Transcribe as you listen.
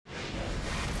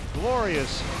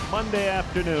glorious Monday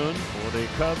afternoon for the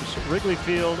Cubs Wrigley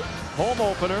Field home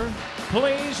opener.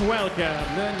 Please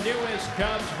welcome the newest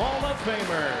Cubs Hall of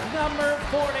Famer, number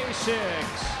 46,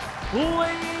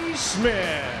 Lee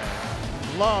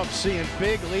Smith. Love seeing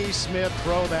Big Lee Smith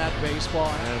throw that baseball.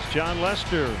 As John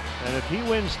Lester, and if he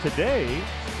wins today,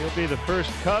 he'll be the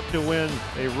first Cub to win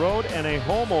a road and a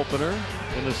home opener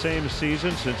in the same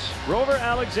season since Rover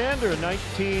Alexander in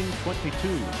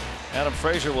 1922. Adam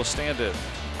Frazier will stand in.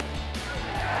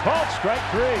 Called strike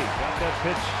three. Got that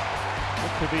pitch.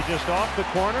 Looked to be just off the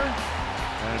corner.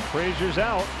 And Frazier's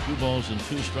out. 2 balls and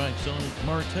 2 strikes on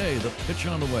Marte. The pitch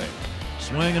on the way.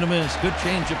 Swing and a miss. Good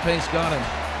change of pace. Got him.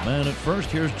 Man at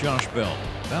first. Here's Josh Bell.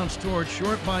 Bounce toward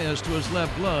short bias to his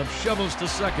left glove. Shovels to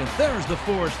second. There's the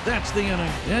force. That's the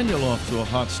inning. Daniel off to a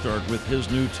hot start with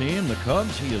his new team, the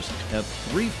Cubs. He is at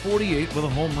 .348 with a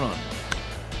home run.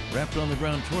 Wrapped on the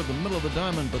ground toward the middle of the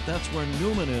diamond, but that's where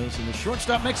Newman is, and the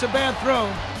shortstop makes a bad throw.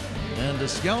 And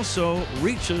Descalso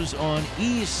reaches on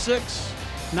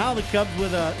E6. Now the Cubs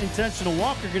with an intentional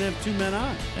walk are going to have 2 men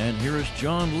on. And here is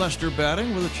John Lester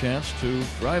batting with a chance to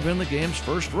drive in the game's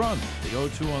first run. The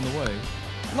 0-2 on the way.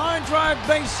 Line drive,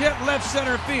 base hit, left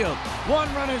center field.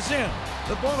 1 run is in.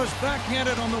 The ball is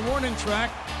backhanded on the warning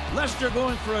track. Lester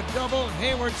going for a double.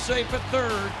 Hayward safe at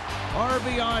third.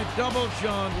 RBI double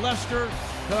John Lester.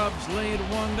 Cubs lead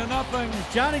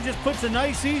 1-0. Johnny just puts a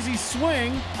nice easy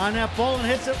swing on that ball and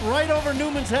hits it right over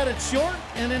Newman's head at short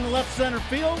and in the left center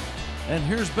field. And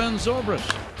here's Ben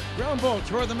Zobrist. Ground ball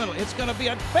toward the middle. It's going to be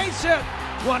a base hit.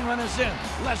 1 run is in.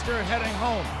 Lester heading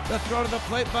home. The throw to the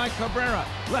plate by Cabrera.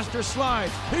 Lester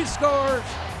slides. He scores.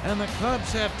 And the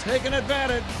Cubs have taken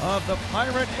advantage of the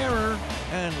Pirate error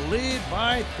and lead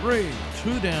by 3.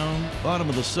 2 down. Bottom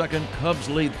of the second. Cubs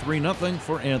lead 3-0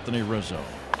 for Anthony Rizzo.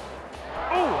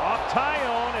 Ooh, off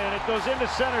Tyone, and it goes into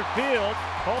center field.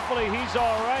 Hopefully he's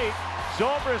all right.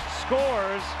 Zobrist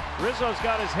scores. Rizzo's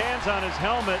got his hands on his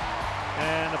helmet,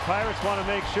 and the Pirates want to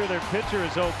make sure their pitcher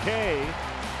is okay.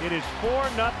 It is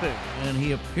 4-0. And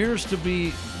he appears to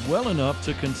be well enough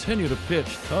to continue to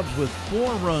pitch. Cubs with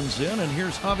 4 runs in, and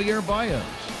here's Javier Baez.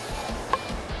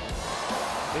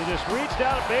 He just reached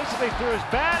out and basically threw his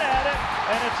bat at it,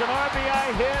 and it's an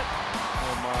RBI hit.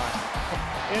 Oh my.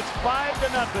 It's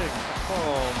 5-0.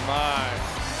 Oh my.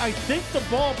 I think the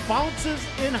ball bounces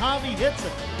and Javi hits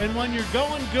it. And when you're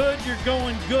going good, you're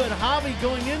going good. Javi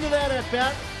going into that at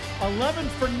bat, 11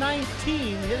 for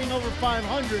 19, hitting over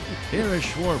 500. Here is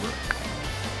Schwarber.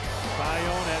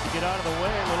 Tyone had to get out of the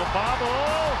way. A little bobble.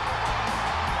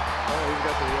 Oh, he's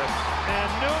got the yes.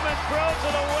 And Newman throws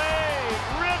it away.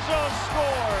 Rizzo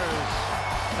scores.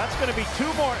 That's going to be 2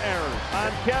 more errors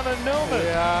on Kevin Newman.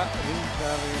 Yeah, he's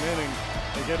having an inning.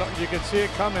 You can see it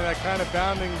coming, that kind of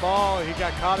bounding ball. He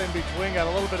got caught in between, got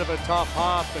a little bit of a tough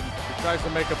hop, and he tries to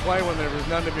make a play when there was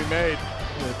none to be made.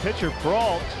 The pitcher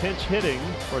Brault pinch hitting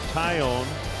for Tyone,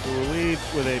 who will lead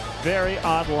with a very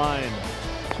odd line.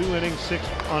 2 innings, 6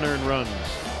 unearned runs.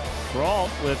 Brault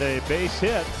with a base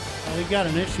hit. Well, we got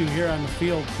an issue here on the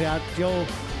field, Pat. Joe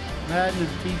Madden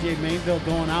and TJ Mainville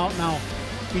going out. Now,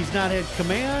 he's not had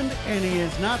command, and he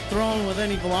is not thrown with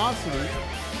any velocity.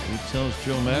 He tells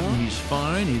Joe Madden he's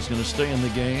fine. He's going to stay in the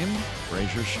game.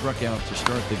 Frazier struck out to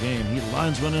start the game. He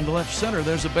lines one into left center.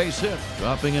 There's a base hit.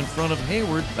 Dropping in front of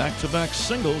Hayward. Back-to-back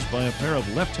singles by a pair of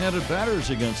left-handed batters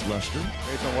against Lester.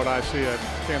 Based on what I see, I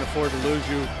can't afford to lose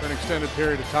you for an extended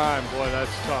period of time. Boy,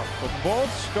 that's tough. But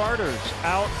both starters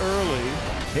out early.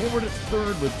 Hayward at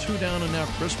third with 2 down, and now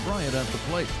Chris Bryant at the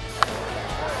plate.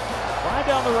 Fly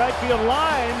down the right field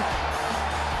line.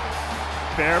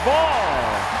 Fair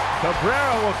ball.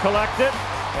 Cabrera will collect it,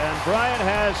 and Bryant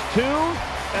has 2,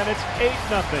 and it's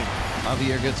 8-0.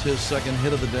 Javier gets his second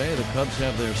hit of the day. The Cubs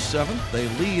have their 7th. They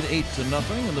lead 8-0,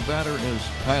 and the batter is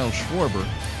Kyle Schwarber.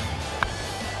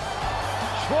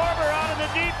 Schwarber out in the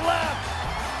deep left.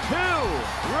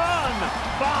 2-run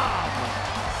bomb.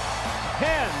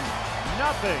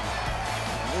 10-0.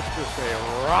 This is just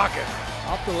a rocket.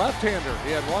 Off the left-hander.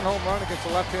 He had 1 home run against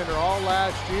the left-hander all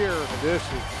last year. And this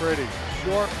is pretty.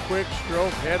 Short, quick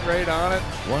stroke, head right on it.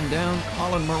 1 down,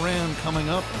 Colin Moran coming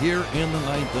up here in the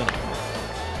 9th inning.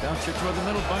 Bouncer toward the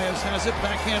middle, Baez has it,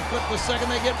 backhand flip to second,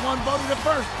 they get 1, Bodie to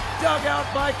first, dug out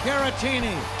by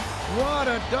Caratini. What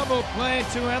a double play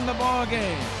to end the ball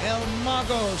game. El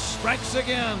Mago strikes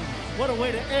again. What a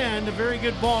way to end a very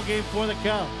good ball game for the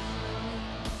Cubs.